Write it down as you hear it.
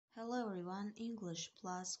Hello everyone, English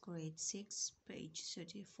plus grade 6, page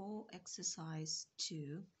 34, exercise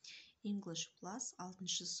 2. English plus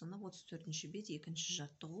 6 сынып 34 бет 2-ші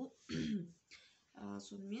жаттығу.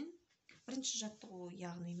 Сонымен бірінші жаттығу,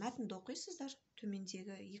 яғни мәтінді оқисыздар.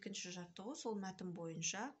 Төмендегі 2-ші жаттығу, сол мәтін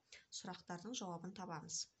бойынша сұрақтардың жауабын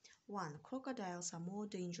табамыз. 1. Crocodiles are more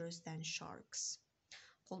dangerous than sharks.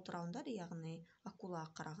 Қолтырауындар, яғни акулаға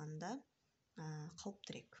қарағанда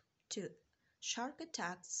қауіптірек. 2. Shark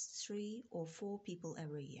attacks 3 or 4 people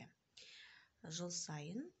every year. Жыл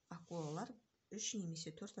сайын акулалар 3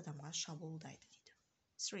 немесе 4 адамға шабуылдайды дейді.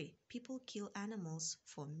 3. People kill animals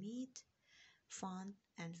for meat, fun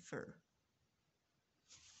and fur.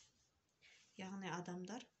 Яғни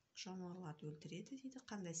адамдар жануарларды өлтіреді дейді.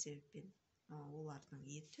 Қандай себеппен? Олардың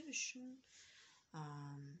еті үшін,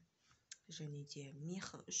 және де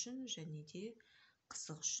мехі үшін, және де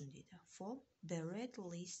қызық үшін дейді. 4. The red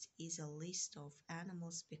list is a list of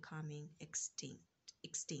animals becoming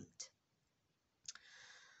extinct.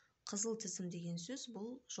 Қызыл тізім деген сөз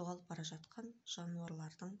бұл жоғалып бара жатқан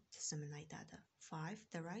жануарлардың тізімін айтады. 5.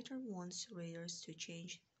 The writer wants readers to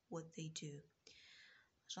change what they do.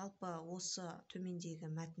 Жалпы осы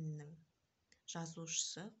төмендегі мәтіннің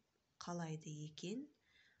жазушысы қалайды екен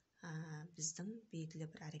біздің белгілі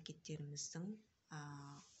бір әрекеттеріміздің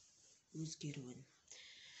өзгеруін.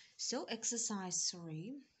 So, exercise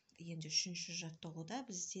 3, енді 3-ші жаттығуда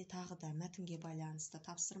бізде тағы да мәтінге байланысты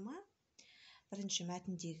тапсырма. Бірінші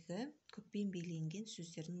мәтіндегі көппен белгіленген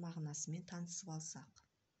сөздердің мағынасымен танысып алсақ.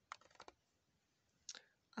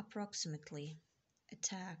 Approximately,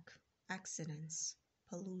 attack, accidents,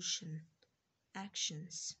 pollution,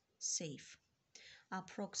 actions, safe.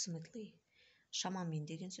 Approximately, шамамен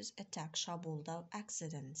деген сөз, attack, шабуылдау,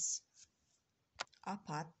 accidents,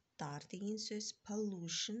 апаттар деген сөз,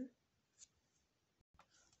 pollution,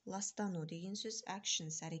 ластану деген сөз,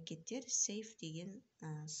 actions, әрекеттер, safe деген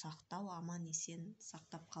сақтау, аман есен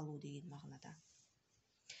сақтап қалу деген мағынада.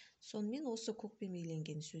 Сонымен осы көкпен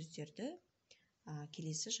белгіленген сөздерді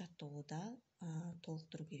келесі жаттығуда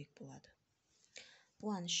толықтыру керек болады.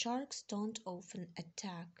 1. Sharks don't often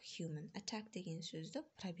attack human. Attack деген сөзді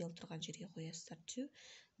пробел тұрған жерге қоясыздар. 2.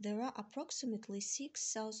 There are approximately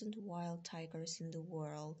 6,000 wild tigers in the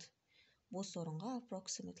world. Бос орынға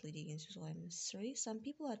approximately деген сөз қоямыз. 3. Some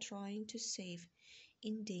people are trying to save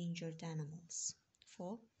endangered animals.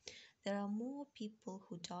 4. There are more people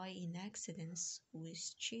who die in accidents with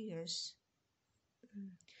cheers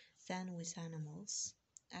than with animals.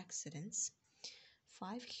 Accidents.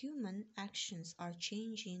 5. Human actions are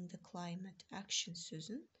changing the climate. Action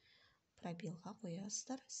сөзін пробелға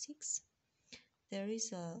қоясыздар. 6. There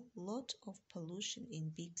is a lot of pollution in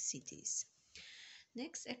big cities.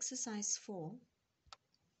 Next, exercise 4.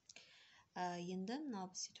 Енді мынау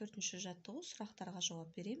бізде 4-ші жаттығу, сұрақтарға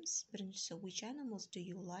жауап береміз. Біріншісі, which animals do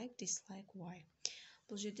you like, dislike, why?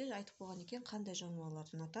 Бұл жерде айтып қойған екен, қандай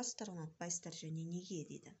жануарларды ұнатасыздар, ұнатпайсыздар және неге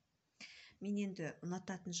дейді. Мен енді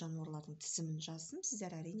ұнататын жануарлардың тізімін жаздым.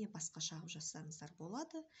 Сіздер әрине басқа шағып жазсаңыздар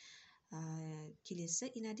болады. Келесі,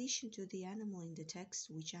 in addition to the animal in the text,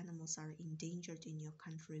 which animals are endangered in your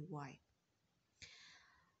country, why?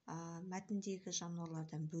 Мәтіндегі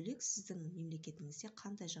жануарлардан бөлек сіздің мемлекетіңізде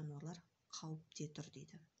қандай жануарлар қауіпте тұр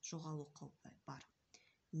дейді. Жоғалу қаупі бар.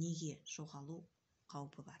 Неге жоғалу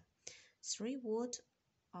қаупі бар? 3. What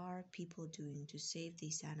are people doing to save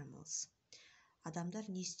these animals? Адамдар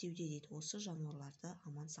не істеуде дейді, осы жануарларды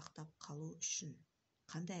аман сақтап қалу үшін.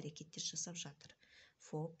 Қандай әрекеттер жасап жатыр?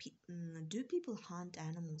 4. Do people hunt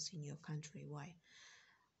animals in your country? Why?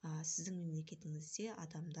 Сіздің мемлекетіңізде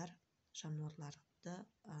адамдар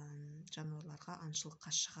жануарларға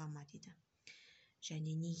аңшылыққа шыға ма дейді.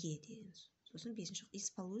 Және неге деген. Сосын 5. Is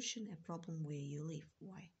pollution a problem where you live?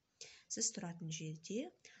 Why? Сіз тұратын жерде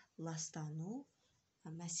ластану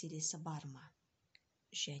мәселесі бар ма?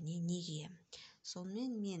 Және неге?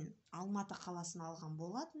 Сонымен мен Алматы қаласын алған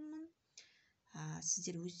болатынмын.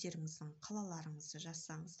 Сіздер өздеріңіздің қалаларыңызды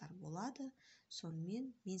жазсаңыздар болады.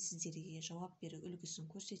 Сонымен мен сіздерге жауап беру үлгісін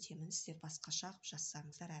көрсетемін. Сіздер басқа шағып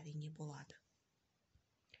жазсаңыздар әрине болады.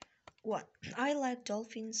 1. I like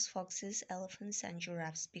dolphins, foxes, elephants and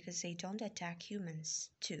giraffes because they don't attack humans.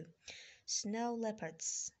 2. Snow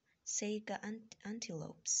leopards, saiga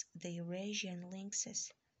antelopes, the Eurasian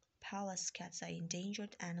lynxes, Pallas cats are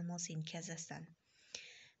endangered animals in Kazakhstan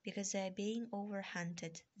because they are being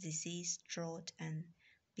overhunted, diseased, drought, and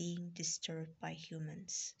being disturbed by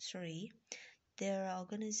humans. 3. There are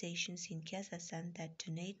organizations in Kazakhstan that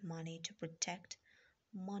donate money to protect,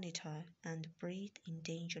 monitor, and breed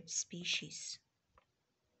endangered species.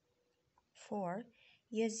 4.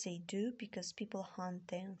 Yes, they do, because people hunt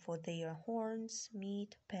them for their horns,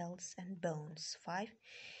 meat, pelts, and bones. 5.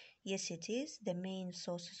 Yes, it is. The main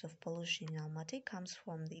sources of pollution in Almaty comes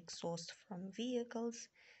from the exhaust from vehicles,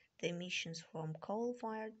 the emissions from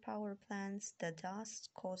coal-fired power plants, the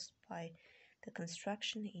dust caused by the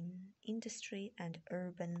construction in industry and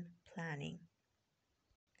urban planning.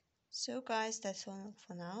 So guys, that's all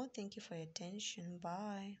for now. Thank you for your attention.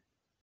 Bye.